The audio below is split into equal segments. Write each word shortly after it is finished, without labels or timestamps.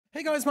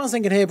Hey guys,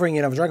 Marcinkin here, bringing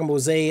you another Dragon Ball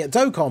Z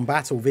Dokkan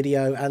battle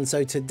video, and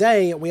so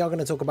today we are going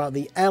to talk about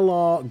the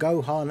LR,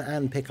 Gohan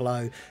and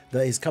Piccolo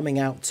that is coming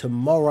out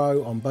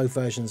tomorrow on both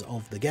versions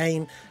of the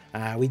game.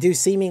 We do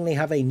seemingly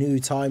have a new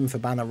time for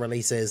banner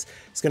releases.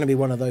 It's going to be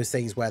one of those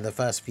things where the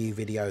first few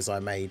videos I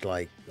made,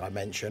 like I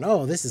mentioned,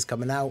 oh, this is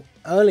coming out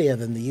earlier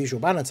than the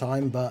usual banner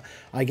time, but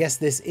I guess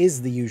this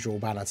is the usual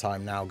banner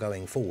time now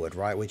going forward,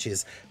 right? Which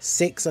is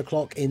 6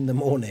 o'clock in the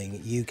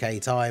morning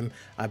UK time.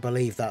 I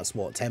believe that's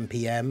what, 10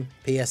 PM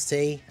PST,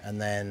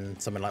 and then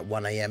something like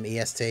 1 AM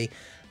EST.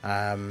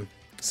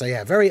 So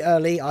yeah, very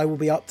early. I will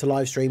be up to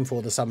live stream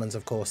for the summons,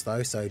 of course,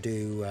 though, so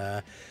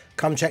do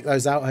come check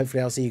those out.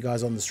 Hopefully I'll see you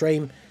guys on the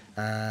stream.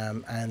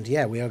 And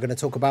yeah, we are going to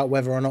talk about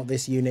whether or not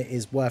this unit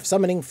is worth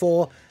summoning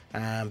for.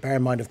 Bear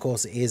in mind, of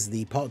course, it is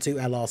the Part 2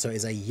 LR, so it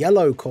is a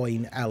yellow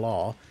coin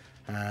LR.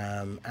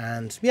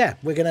 And yeah,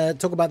 we're going to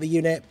talk about the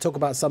unit, talk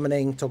about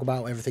summoning, talk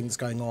about everything that's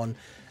going on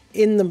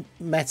in the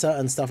meta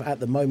and stuff at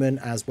the moment,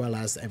 as well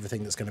as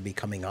everything that's going to be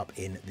coming up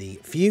in the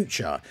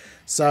future.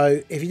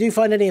 So if you do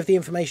find any of the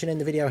information in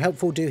the video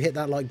helpful, do hit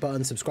that like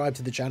button, subscribe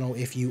to the channel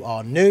if you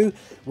are new.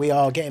 We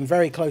are getting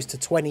very close to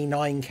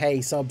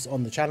 29k subs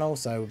on the channel,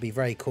 so it would be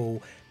very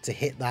cool to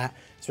hit that,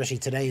 especially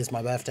today is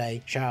my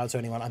birthday. Shout out to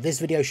anyone. This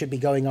video should be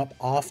going up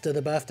after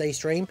the birthday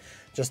stream,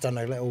 just on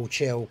a little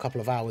chill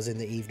couple of hours in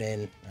the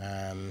evening.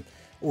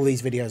 All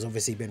these videos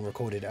obviously been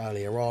recorded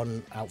earlier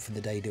on, out for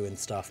the day doing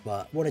stuff,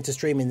 but wanted to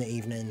stream in the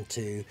evening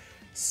to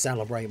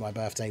celebrate my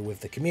birthday with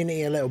the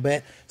community a little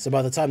bit. So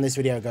by the time this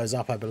video goes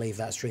up, I believe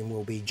that stream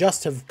will be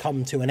just have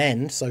come to an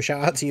end. So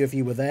shout out to you if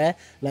you were there.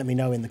 Let me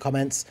know in the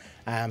comments.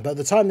 But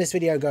the time this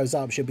video goes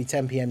up should be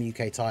 10 PM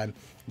UK time.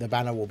 The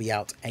banner will be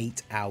out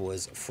 8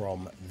 hours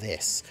from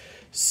this.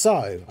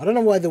 So, I don't know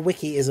why the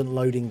wiki isn't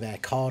loading their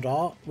card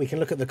art. We can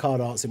look at the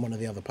card arts in one of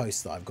the other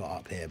posts that I've got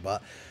up here,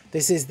 but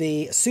this is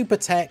the Super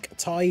Tech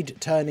Tide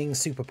Turning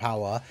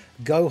Superpower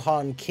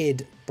Gohan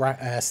Kid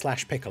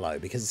 / Piccolo,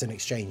 because it's an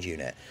exchange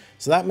unit.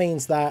 So that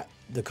means that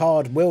the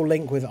card will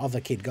link with other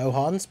Kid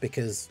Gohans,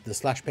 because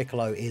the /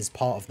 Piccolo is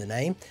part of the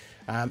name.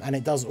 And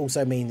it does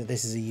also mean that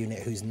this is a unit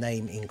whose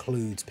name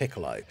includes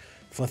Piccolo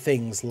for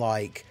things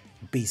like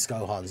Beast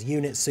Gohan's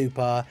unit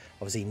super,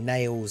 obviously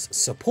Nail's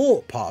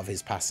support part of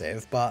his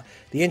passive. But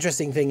the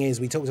interesting thing is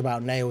we talked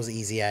about Nail's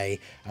EZA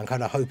and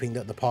kind of hoping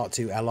that the Part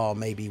 2 LR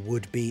maybe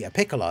would be a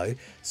Piccolo,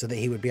 so that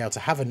he would be able to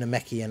have a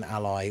Namekian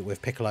ally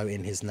with Piccolo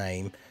in his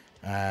name,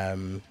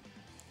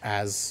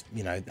 as,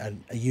 you know,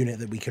 a unit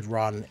that we could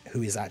run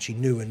who is actually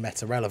new and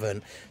meta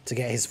relevant to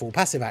get his full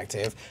passive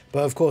active.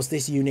 But of course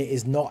this unit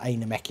is not a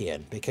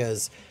Namekian,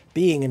 because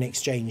being an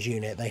exchange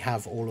unit, they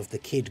have all of the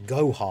Kid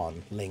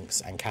Gohan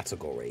links and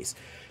categories.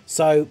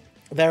 So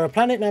they're a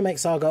Planet Namek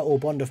Saga or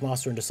Bond of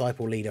Master and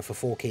Disciple leader for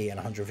 4 key and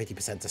 150%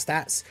 to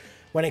stats.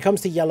 When it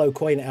comes to yellow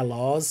coin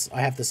LRs,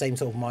 I have the same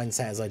sort of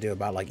mindset as I do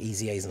about like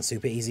EZAs and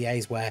super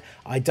EZAs, where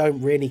I don't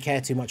really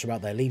care too much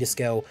about their leader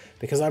skill,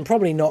 because I'm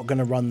probably not going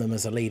to run them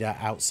as a leader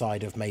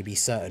outside of maybe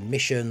certain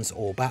missions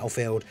or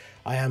battlefield.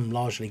 I am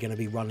largely going to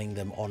be running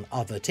them on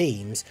other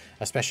teams,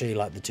 especially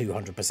like the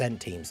 200%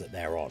 teams that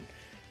they're on.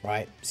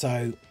 Right,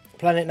 so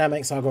Planet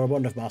Namek Saga or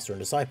Bond of Master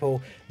and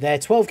Disciple. Their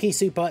 12 key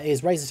super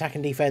is raise attack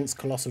and defense,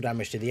 colossal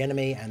damage to the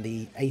enemy, and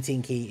the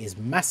 18 key is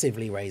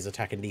massively raise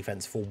attack and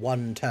defense for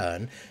 1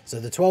 turn. So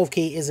the 12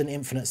 key is an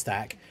infinite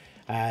stack.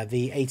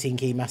 The 18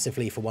 key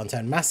massively for 1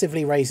 turn.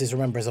 Massively raises,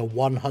 remember, is a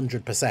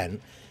 100%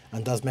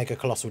 and does make a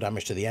colossal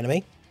damage to the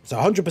enemy. So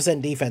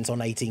 100% defense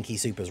on 18 key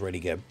super is really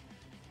good.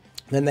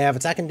 Then they have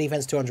attack and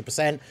defense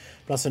 200%,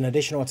 plus an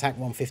additional attack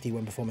 150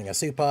 when performing a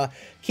super.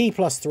 Key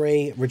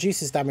 +3,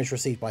 reduces damage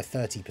received by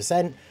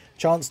 30%,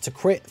 chance to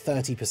crit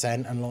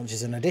 30%, and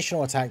launches an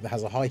additional attack that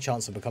has a high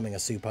chance of becoming a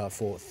super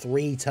for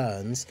 3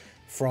 turns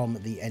from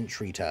the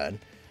entry turn.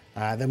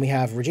 Then we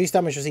have reduced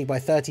damage received by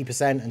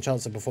 30% and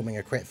chance of performing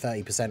a crit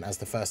 30% as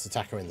the first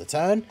attacker in the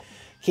turn.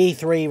 Key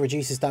 3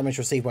 reduces damage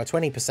received by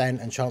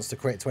 20% and chance to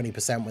crit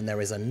 20% when there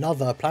is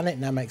another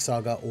Planet Namek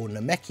Saga or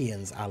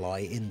Namekian's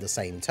ally in the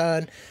same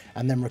turn,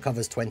 and then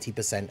recovers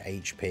 20%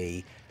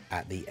 HP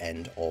at the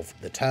end of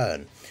the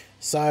turn.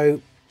 So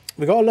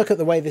we've got to look at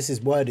the way this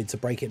is worded to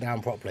break it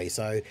down properly.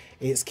 So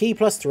it's key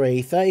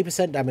 +3,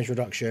 30% damage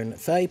reduction,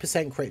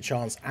 30% crit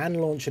chance,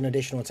 and launch an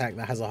additional attack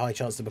that has a high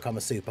chance to become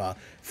a super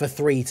for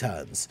 3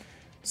 turns.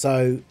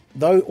 So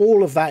though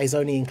all of that is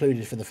only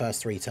included for the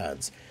first 3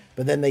 turns.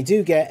 But then they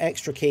do get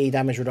extra key,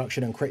 damage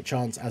reduction, and crit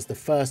chance as the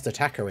first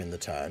attacker in the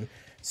turn.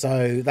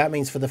 So that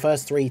means for the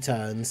first 3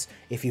 turns,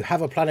 if you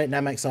have a Planet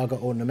Namek Saga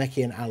or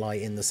Namekian ally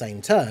in the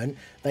same turn,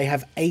 they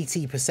have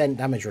 80%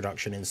 damage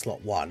reduction in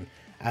slot 1,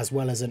 as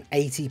well as an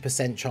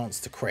 80% chance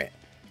to crit.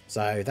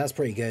 So that's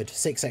pretty good.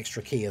 6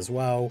 extra key as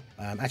well.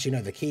 Actually,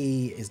 no, the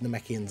key is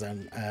Namekian's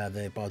and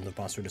the Bond of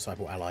Master and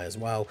Disciple ally as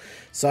well.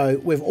 So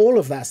with all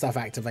of that stuff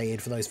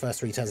activated for those first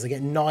 3 turns, they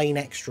get 9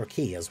 extra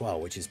key as well,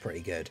 which is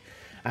pretty good.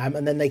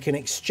 And then they can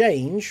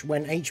exchange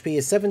when HP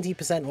is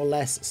 70% or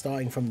less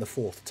starting from the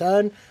 4th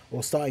turn,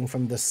 or starting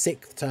from the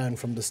 6th turn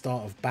from the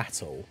start of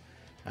battle.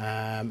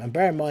 And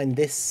bear in mind,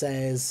 this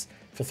says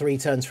for 3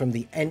 turns from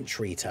the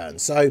entry turn.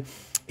 So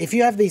if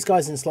you have these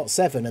guys in slot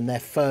 7 and their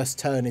first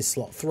turn is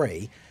slot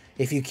 3,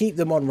 if you keep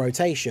them on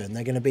rotation,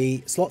 they're going to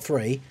be slot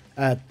 3,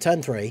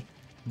 turn 3,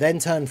 then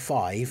turn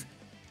 5,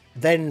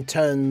 then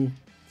turn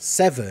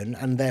 7,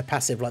 and their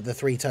passive, like the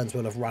 3 turns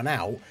will have run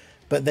out,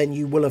 but then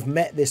you will have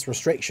met this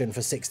restriction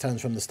for 6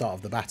 turns from the start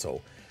of the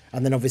battle.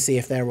 And then obviously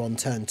if they're on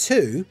turn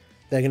 2,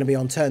 they're going to be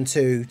on turn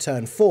 2,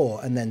 turn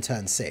 4, and then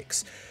turn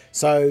 6.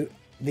 So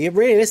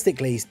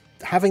realistically,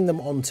 having them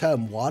on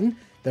turn 1,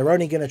 they're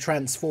only going to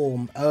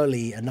transform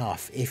early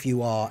enough if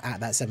you are at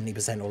that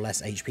 70% or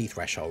less HP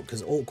threshold,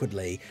 because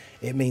awkwardly,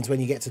 it means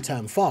when you get to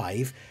turn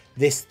 5,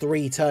 this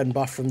 3-turn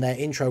buff from their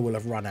intro will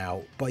have run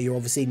out, but you're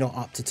obviously not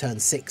up to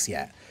turn 6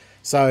 yet.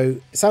 So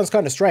it sounds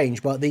kind of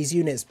strange, but this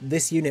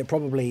unit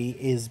probably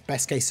is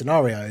best case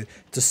scenario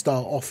to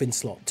start off in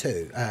slot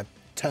 2,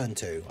 turn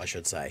 2, I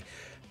should say.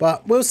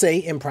 But we'll see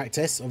in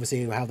practice,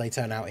 obviously, how they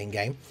turn out in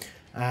game.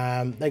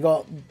 They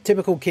got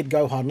typical Kid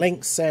Gohan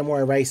links, Saiyan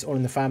Warrior Race, All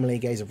in the Family,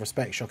 Gaze of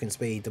Respect, Shocking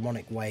Speed,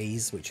 Demonic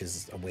Ways, which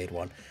is a weird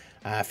one,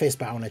 Fierce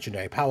Battle,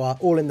 Legendary Power,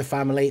 All in the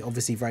Family,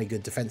 obviously very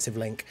good defensive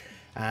link.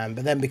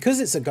 But then because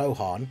it's a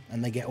Gohan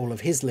and they get all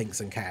of his links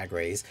and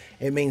categories,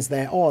 it means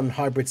they're on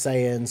Hybrid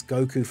Saiyans,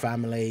 Goku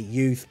Family,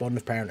 Youth, Bond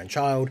of Parent and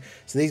Child.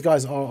 So these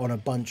guys are on a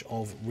bunch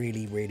of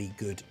really, really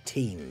good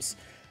teams.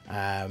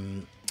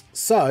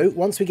 So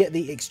once we get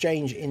the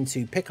exchange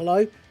into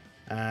Piccolo,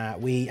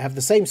 we have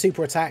the same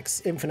super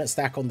attacks, infinite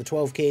stack on the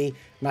 12 key,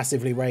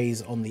 massively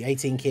raise on the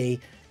 18 key.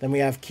 Then we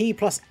have key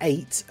plus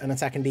 8 and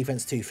attack and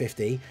defense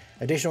 250,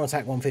 additional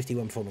attack 150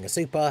 when performing a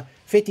super,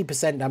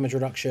 50% damage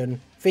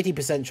reduction,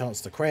 50% chance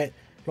to crit,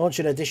 launch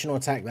an additional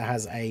attack that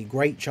has a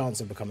great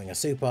chance of becoming a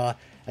super,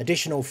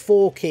 additional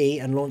 4 key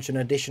and launch an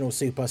additional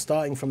super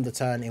starting from the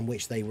turn in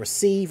which they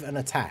receive an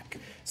attack.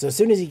 So as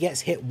soon as he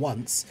gets hit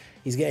once,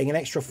 he's getting an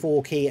extra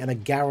 4 key and a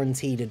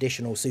guaranteed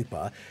additional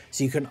super.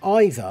 So you can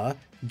either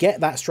get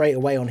that straight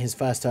away on his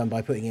first turn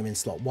by putting him in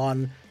slot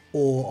 1,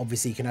 or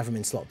obviously you can have him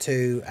in slot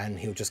 2 and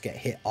he'll just get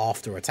hit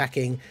after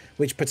attacking,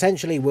 which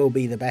potentially will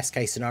be the best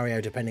case scenario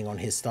depending on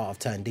his start of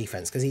turn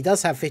defense, because he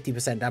does have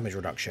 50% damage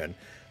reduction,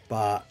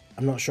 but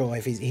I'm not sure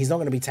if he's not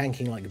going to be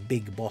tanking like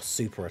big boss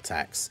super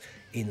attacks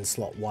in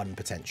slot 1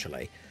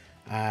 potentially.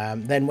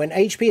 Then when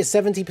HP is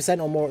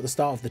 70% or more at the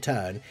start of the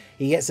turn,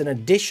 he gets an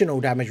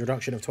additional damage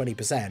reduction of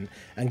 20%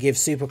 and gives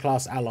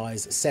superclass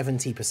allies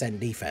 70%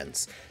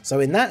 defense.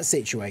 So in that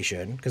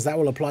situation, because that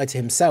will apply to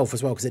himself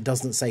as well, because it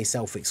doesn't say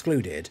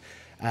self-excluded,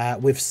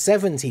 with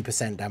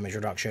 70% damage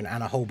reduction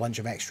and a whole bunch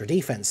of extra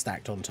defense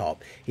stacked on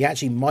top, he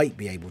actually might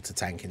be able to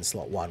tank in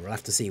slot 1. We'll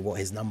have to see what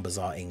his numbers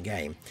are in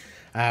game.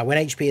 When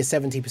HP is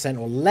 70%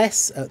 or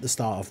less at the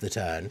start of the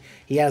turn,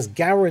 he has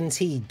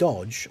guaranteed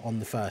dodge on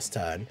the first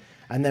turn,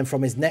 and then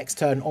from his next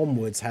turn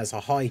onwards has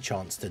a high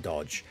chance to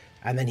dodge,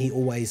 and then he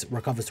always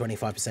recovers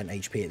 25%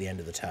 HP at the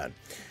end of the turn.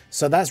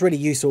 So that's really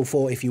useful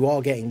for if you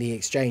are getting the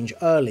exchange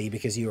early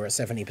because you're at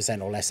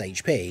 70% or less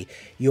HP,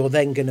 you're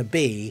then going to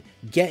be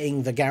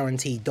getting the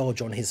guaranteed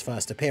dodge on his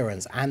first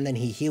appearance, and then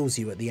he heals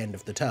you at the end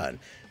of the turn,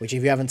 which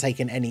if you haven't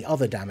taken any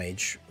other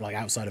damage, like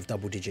outside of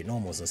double-digit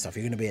normals and stuff,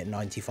 you're going to be at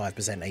 95%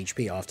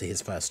 HP after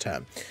his first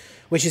turn,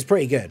 which is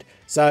pretty good.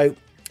 So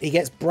he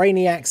gets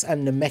Brainiacs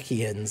and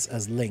Namekians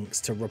as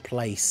links to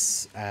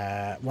replace,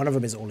 one of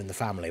them is All in the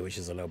Family, which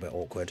is a little bit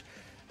awkward.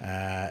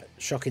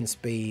 Shocking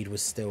Speed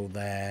was still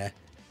there.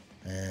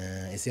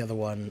 Is the other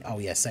one? Oh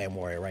yeah, Saiyan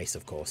Warrior Race,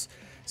 of course.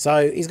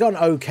 So he's got an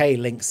okay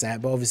link set,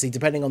 but obviously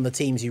depending on the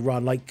teams you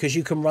run, like, because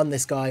you can run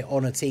this guy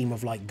on a team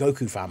of like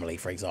Goku Family,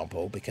 for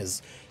example,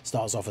 because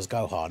starts off as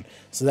Gohan.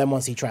 So then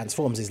once he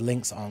transforms, his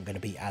links aren't going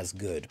to be as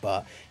good,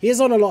 but he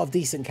is on a lot of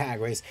decent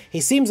categories. He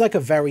seems like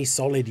a very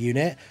solid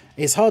unit.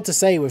 It's hard to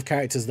say with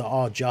characters that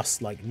are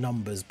just like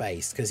numbers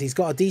based, because he's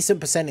got a decent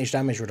percentage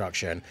damage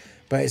reduction,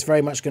 but it's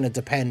very much going to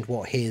depend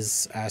what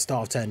his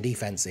start of turn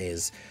defense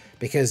is,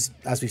 because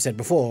as we've said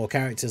before,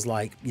 characters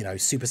like, you know,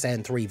 Super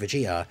Saiyan 3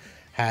 Vegeta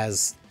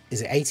has,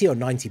 is it 80 or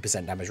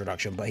 90% damage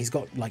reduction, but he's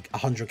got like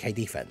 100k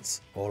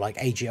defense, or like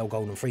AGL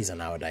Golden Frieza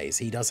nowadays,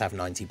 he does have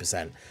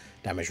 90%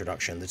 damage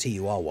reduction, the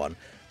TUR one,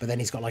 but then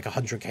he's got like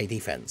 100k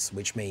defense,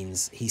 which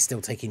means he's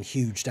still taking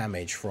huge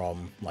damage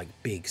from like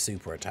big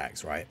super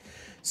attacks, right?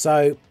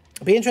 So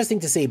it'll be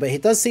interesting to see, but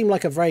it does seem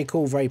like a very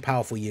cool, very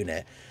powerful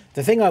unit.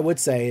 The thing I would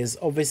say is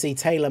obviously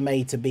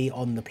tailor-made to be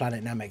on the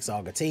Planet Namek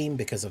Saga team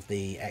because of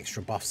the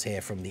extra buffs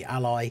here from the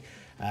ally.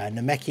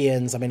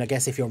 Namekians, I mean, I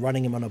guess if you're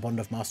running him on a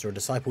Bond of Master or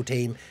Disciple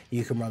team,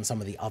 you can run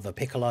some of the other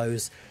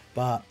Piccolos.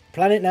 But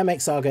Planet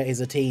Namek Saga is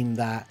a team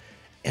that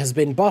has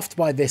been buffed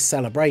by this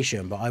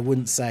celebration, but I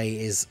wouldn't say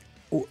is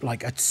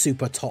like a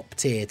super top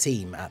tier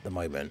team at the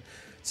moment.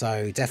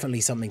 So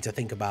definitely something to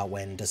think about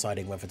when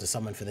deciding whether to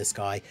summon for this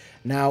guy.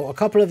 Now, a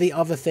couple of the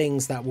other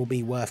things that will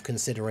be worth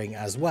considering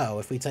as well,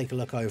 if we take a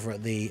look over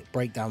at the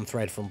breakdown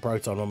thread from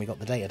Proton when we got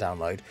the data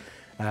download,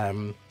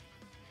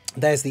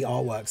 there's the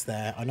artworks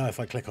there. I know if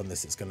I click on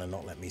this, it's going to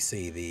not let me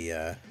see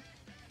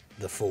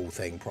the full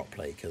thing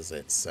properly, because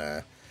it's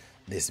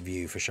this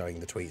view for showing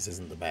the tweets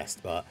isn't the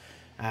best, but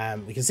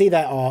We can see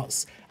their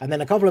arts, and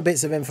then a couple of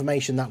bits of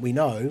information that we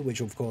know,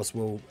 which of course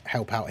will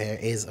help out here,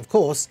 is of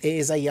course it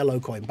is a yellow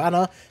coin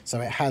banner, so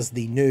it has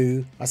the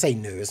new, I say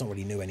new, it's not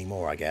really new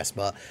anymore I guess,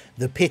 but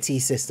the pity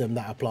system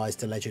that applies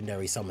to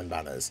legendary summon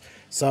banners.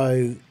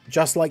 So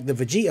just like the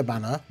Vegeta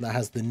banner that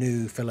has the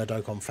new filler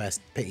Dokkan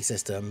Fest pity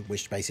system,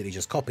 which basically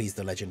just copies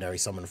the legendary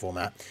summon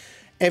format,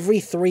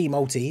 every 3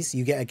 multis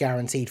you get a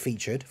guaranteed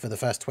featured for the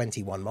first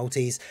 21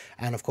 multis,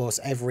 and of course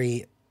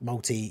every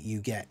multi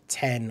you get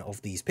 10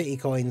 of these pity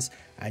coins,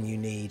 and you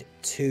need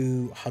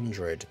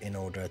 200 in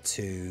order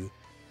to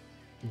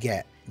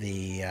get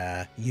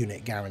the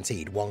unit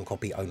guaranteed, 1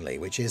 copy only,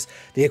 which is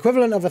the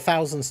equivalent of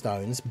 1,000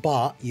 stones,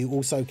 but you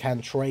also can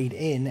trade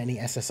in any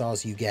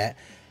SSRs you get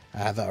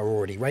that are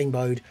already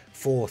rainbowed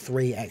for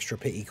 3 extra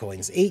pity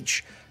coins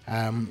each.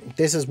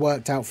 This has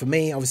worked out for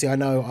me. Obviously I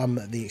know I'm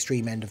at the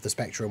extreme end of the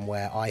spectrum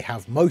where I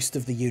have most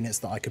of the units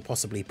that I could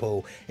possibly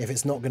pull. If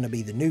it's not going to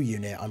be the new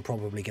unit, I'm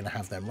probably going to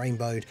have them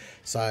rainbowed,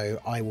 so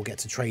I will get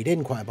to trade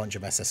in quite a bunch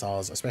of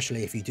SSRs,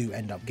 especially if you do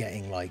end up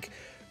getting like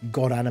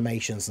god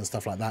animations and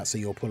stuff like that, so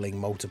you're pulling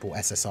multiple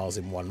SSRs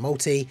in one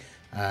multi,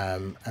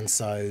 and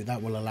so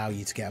that will allow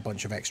you to get a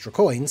bunch of extra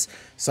coins.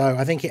 So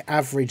I think it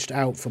averaged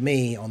out for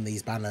me on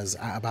these banners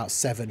at about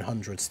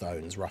 700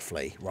 stones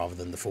roughly, rather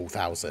than the full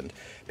 1,000,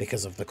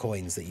 because of the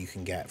coins that you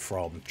can get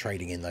from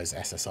trading in those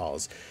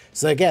SSRs.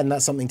 So again,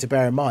 that's something to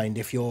bear in mind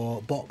if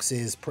your box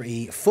is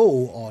pretty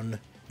full on,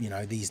 you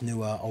know, these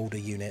newer or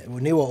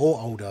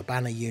older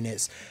banner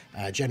units,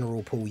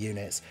 general pool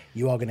units.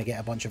 You are going to get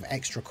a bunch of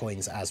extra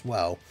coins as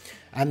well.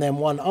 And then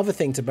one other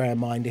thing to bear in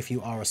mind if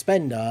you are a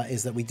spender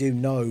is that we do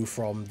know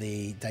from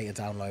the data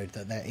download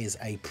that there is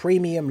a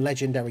premium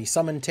legendary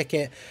summon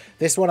ticket.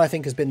 This one I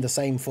think has been the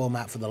same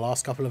format for the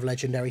last couple of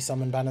legendary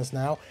summon banners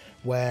now,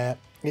 where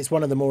it's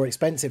one of the more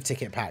expensive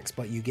ticket packs,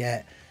 but you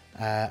get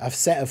a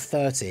set of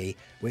 30,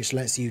 which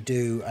lets you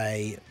do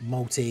a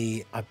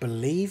multi, I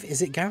believe,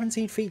 is it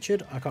guaranteed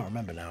featured? I can't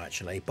remember now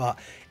actually, but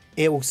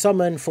it will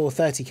summon for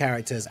 30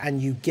 characters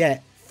and you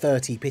get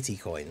 30 pity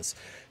coins.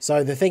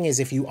 So the thing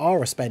is, if you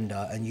are a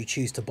spender and you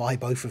choose to buy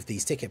both of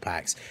these ticket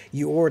packs,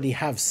 you already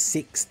have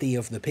 60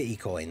 of the pity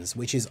coins,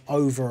 which is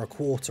over a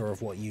quarter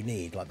of what you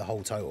need, like the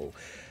whole total.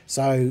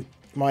 So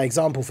my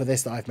example for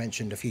this that I've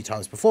mentioned a few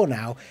times before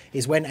now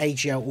is when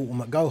AGL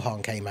Ultimate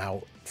Gohan came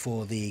out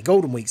for the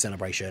Golden Week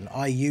celebration,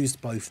 I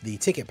used both the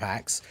ticket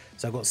packs,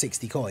 so I got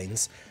 60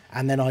 coins,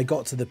 and then I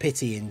got to the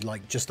pity in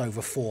like just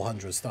over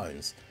 400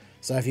 stones.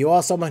 So if you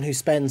are someone who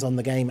spends on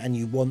the game and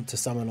you want to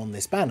summon on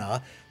this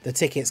banner, the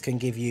tickets can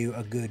give you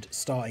a good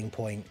starting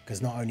point,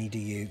 because not only do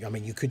you, I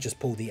mean, you could just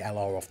pull the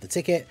LR off the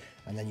ticket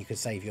and then you could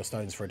save your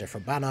stones for a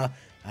different banner,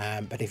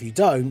 but if you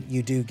don't,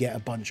 you do get a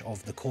bunch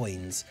of the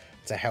coins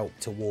to help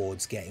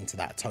towards getting to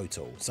that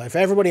total. So for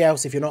everybody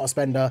else, if you're not a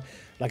spender,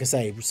 like I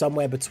say,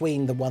 somewhere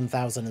between the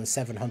 1,000 and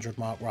 700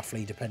 mark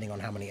roughly, depending on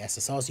how many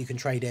SSRs you can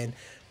trade in.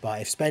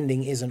 But if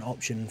spending is an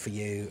option for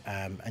you,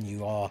 and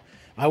you are,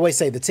 I always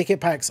say the ticket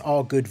packs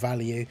are good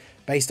value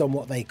based on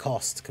what they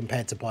cost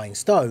compared to buying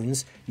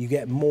stones. You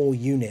get more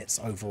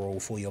units overall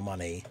for your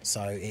money,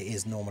 so it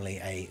is normally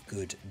a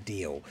good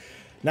deal.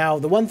 Now,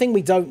 the one thing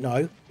we don't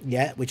know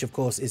yet, which of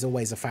course is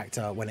always a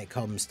factor when it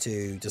comes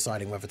to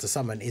deciding whether to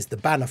summon, is the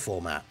banner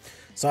format.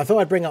 So I thought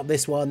I'd bring up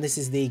this one. This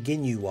is the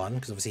Ginyu one,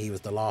 because obviously he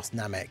was the last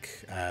Namek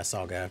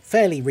saga.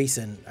 Fairly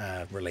recent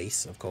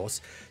release, of course.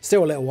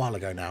 Still a little while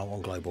ago now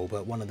on Global,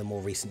 but one of the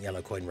more recent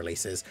yellow coin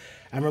releases.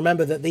 And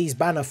remember that these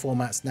banner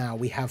formats now,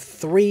 we have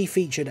 3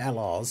 featured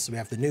LRs. We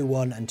have the new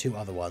one and 2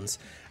 other ones.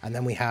 And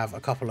then we have a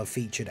couple of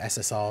featured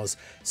SSRs,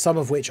 some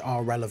of which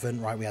are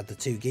relevant, right? We had the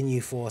 2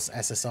 Ginyu Force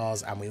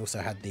SSRs, and we also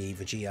had the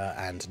Vegeta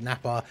and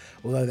Nappa,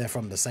 although they're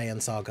from the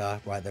Saiyan saga,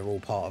 right? They're all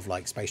part of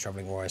like Space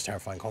Traveling Warriors,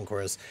 Terrifying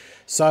Conquerors.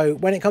 So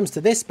when it comes to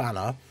this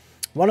banner,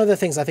 one of the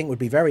things I think would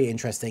be very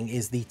interesting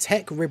is the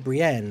Tech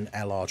Ribrien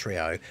LR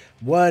trio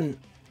weren't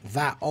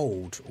that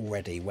old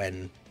already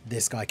when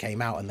this guy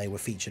came out and they were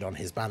featured on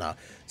his banner.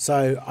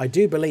 So I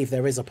do believe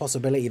there is a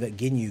possibility that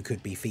Ginyu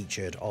could be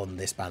featured on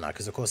this banner,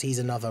 because of course he's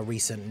another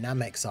recent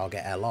Namek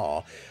saga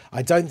LR.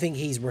 I don't think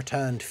he's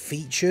returned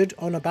featured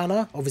on a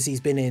banner. Obviously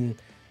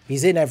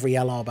he's in every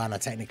LR banner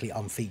technically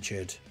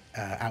unfeatured,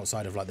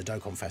 outside of like the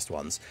Dokkan Fest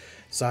ones.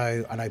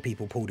 So I know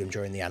people pulled him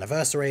during the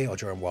anniversary or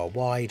during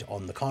Worldwide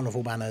on the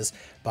Carnival banners,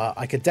 but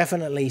I could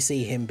definitely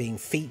see him being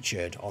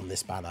featured on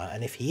this banner.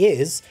 And if he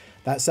is,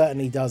 that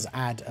certainly does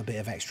add a bit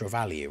of extra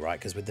value, right?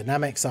 Because with the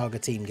Namek Saga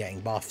team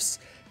getting buffs,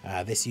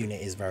 this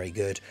unit is very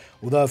good.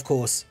 Although, of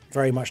course,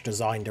 very much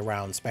designed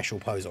around Special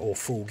Pose or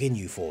full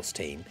Ginyu Force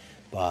team.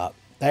 But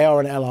they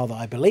are an LR that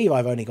I believe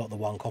I've only got the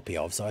 1 copy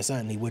of, so I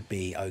certainly would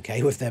be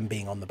okay with them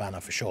being on the banner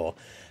for sure.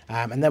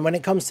 And then when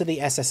it comes to the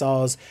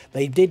SSRs,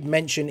 they did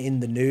mention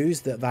in the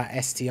news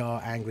that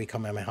STR Angry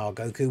Kamehameha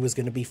Goku was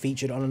going to be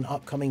featured on an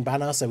upcoming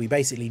banner, so we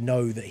basically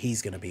know that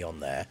he's going to be on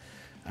there.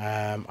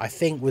 I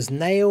think was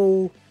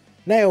Nail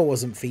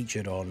wasn't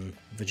featured on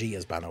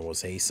Vegeta's banner,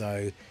 was he?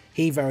 So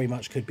he very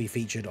much could be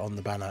featured on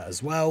the banner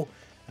as well.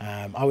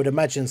 I would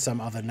imagine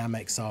some other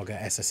Namek Saga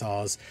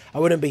SSRs. I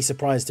wouldn't be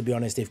surprised, to be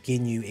honest, if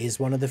Ginyu is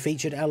one of the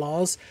featured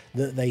LRs,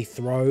 that they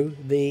throw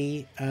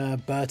the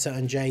Berta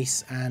and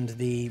Jace and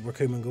the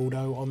Rikuman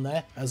Guldo on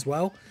there as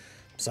well.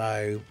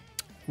 So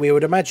we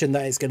would imagine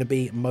that it's going to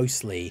be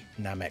mostly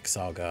Namek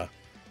Saga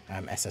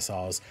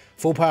SSRs.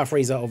 Full Power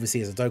Frieza obviously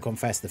is a Dokkan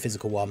Fest, the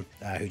physical one,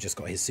 who just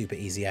got his Super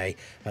Easy A.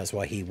 That's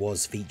why he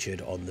was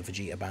featured on the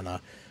Vegeta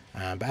banner.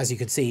 But as you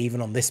can see,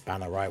 even on this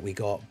banner, right, we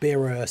got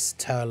Beerus,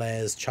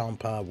 Turles,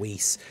 Champa,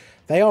 Whis.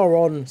 They are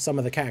on some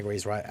of the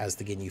categories, right, as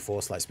the Ginyu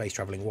Force, like Space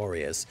Traveling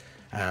Warriors.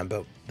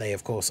 But they,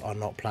 of course, are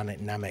not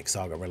Planet Namek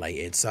Saga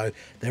related. So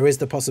there is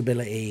the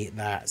possibility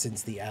that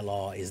since the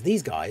LR is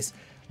these guys,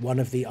 one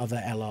of the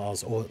other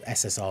LRs or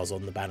SSRs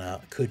on the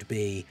banner could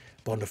be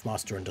Bond of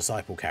Master and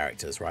Disciple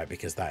characters, right?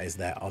 Because that is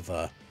their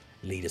other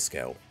leader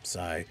skill.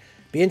 So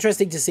be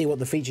interesting to see what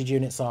the featured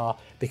units are.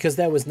 Because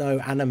there was no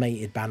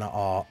animated banner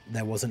art,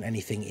 there wasn't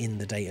anything in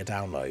the data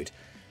download.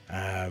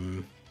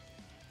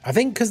 I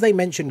think because they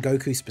mentioned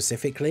Goku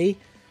specifically,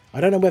 I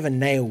don't know whether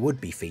Nail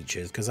would be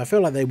featured, because I feel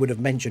like they would have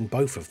mentioned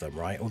both of them,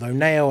 right? Although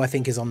Nail, I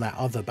think, is on that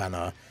other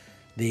banner,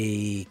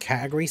 the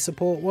category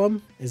support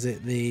one. Is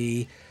it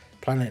the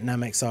Planet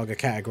Namek Saga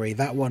category?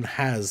 That one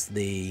has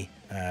the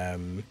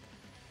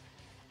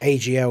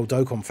AGL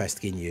Dokkan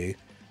Fest Ginyu,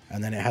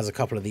 and then it has a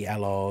couple of the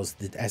LRs,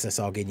 the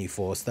SSR Ginyu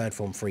Force, Third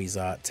Form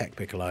Frieza, Tech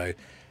Piccolo.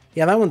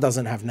 Yeah, that one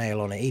doesn't have Nail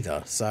on it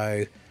either,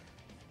 so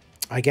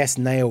I guess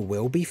Nail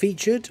will be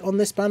featured on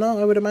this banner,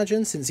 I would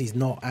imagine, since he's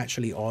not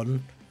actually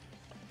on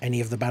any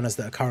of the banners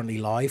that are currently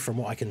live from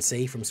what I can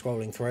see from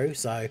scrolling through.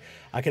 So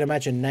I can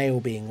imagine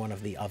Nail being one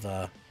of the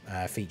other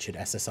featured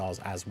SSRs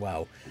as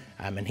well.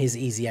 And his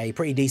Easy A,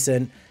 pretty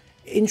decent.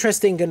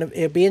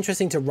 It'd be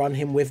interesting to run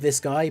him with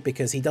this guy,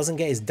 because he doesn't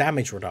get his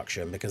damage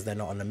reduction because they're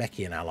not a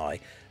Namekian ally,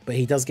 but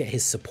he does get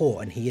his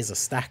support, and he is a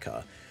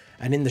stacker.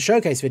 And in the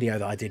showcase video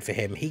that I did for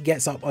him, he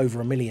gets up over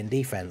 1 million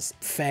defense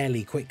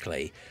fairly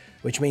quickly,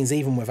 which means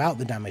even without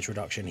the damage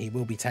reduction, he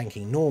will be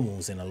tanking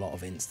normals in a lot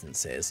of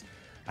instances.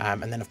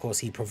 And then, of course,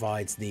 he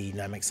provides the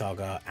Namek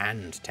Saga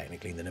and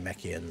technically the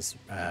Namekians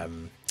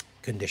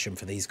condition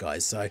for these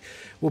guys. So it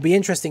will be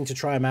interesting to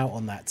try him out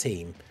on that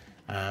team.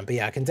 But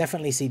yeah, I can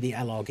definitely see the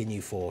LR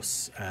Ginyu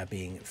Force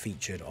being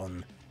featured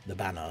on the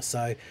banner.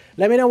 So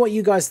let me know what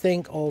you guys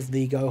think of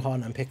the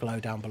Gohan and Piccolo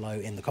down below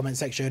in the comment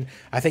section.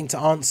 I think to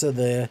answer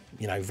the,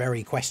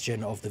 very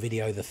question of the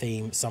video, the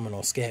theme, summon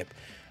or skip,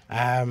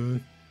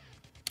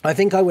 I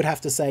think I would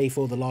have to say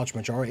for the large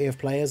majority of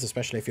players,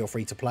 especially if you're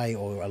free to play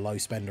or a low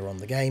spender on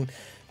the game,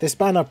 this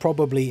banner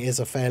probably is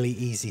a fairly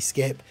easy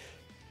skip.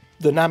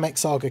 The Namek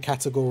Saga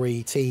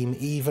category team,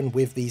 even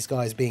with these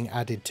guys being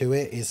added to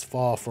it, is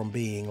far from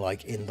being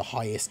like in the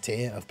highest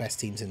tier of best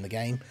teams in the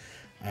game.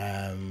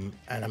 And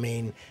I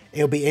mean,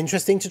 it'll be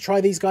interesting to try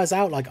these guys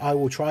out. Like, I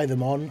will try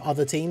them on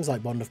other teams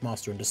like Bond of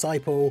Master and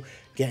Disciple.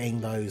 Getting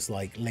those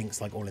like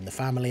links like All in the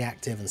Family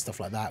active and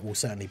stuff like that will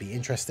certainly be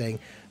interesting.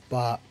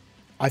 But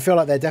I feel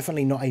like they're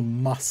definitely not a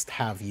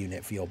must-have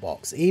unit for your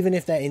box. Even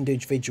if their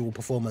individual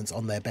performance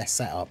on their best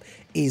setup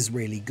is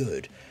really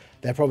good,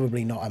 they're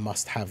probably not a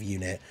must-have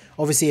unit.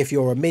 Obviously, if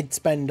you're a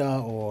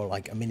mid-spender or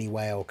like a mini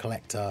whale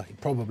collector, you're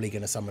probably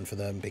going to summon for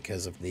them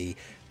because of the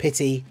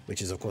pity,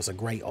 which is of course a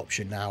great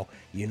option now.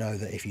 You know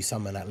that if you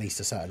summon at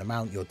least a certain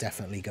amount, you're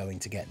definitely going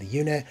to get the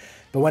unit.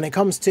 But when it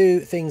comes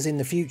to things in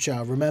the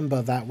future,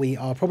 remember that we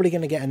are probably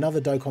going to get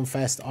another Dokkan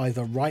Fest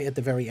either right at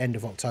the very end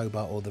of October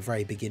or the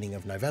very beginning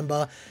of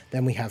November.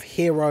 Then we have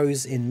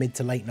Heroes in mid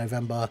to late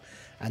November,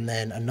 and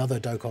then another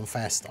Dokkan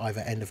Fest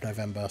either end of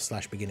November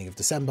 / beginning of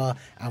December.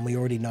 And we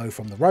already know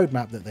from the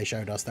roadmap that they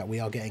showed us that we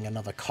are getting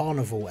another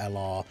Carnival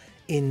LR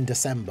in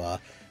December,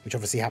 which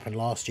obviously happened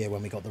last year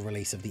when we got the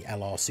release of the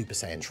LR Super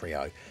Saiyan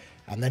Trio.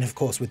 And then, of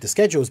course, with the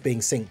schedules being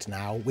synced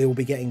now, we will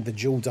be getting the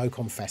dual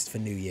Dokkan Fest for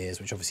New Year's,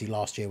 which obviously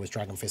last year was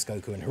Dragon Fist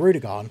Goku and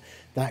Hirudegarn.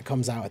 That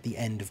comes out at the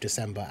end of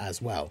December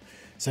as well.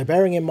 So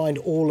bearing in mind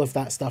all of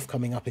that stuff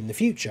coming up in the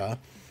future,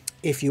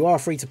 if you are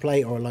free to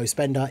play or a low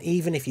spender,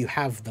 even if you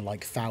have the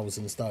like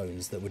 1,000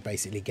 stones that would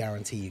basically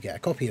guarantee you get a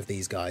copy of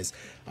these guys,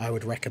 I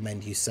would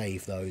recommend you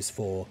save those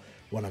for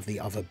one of the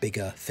other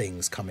bigger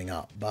things coming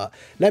up. But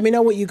let me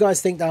know what you guys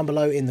think down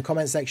below in the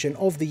comment section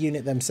of the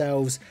unit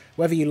themselves,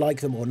 whether you like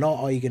them or not.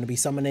 Are you going to be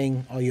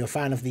summoning? Are you a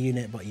fan of the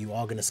unit but you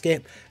are going to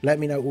skip? Let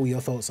me know all your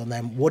thoughts on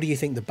them. What do you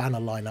think the banner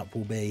lineup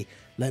will be?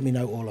 Let me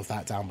know all of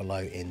that down below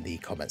in the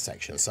comment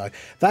section. So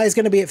that is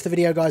going to be it for the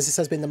video, guys. This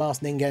has been the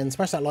Masked Ningen.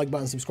 Smash that like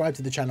button, subscribe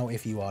to the channel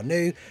if you are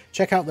new.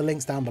 Check out the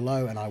links down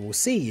below, and I will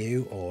see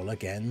you all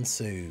again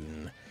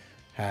soon.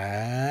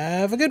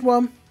 Have a good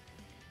one.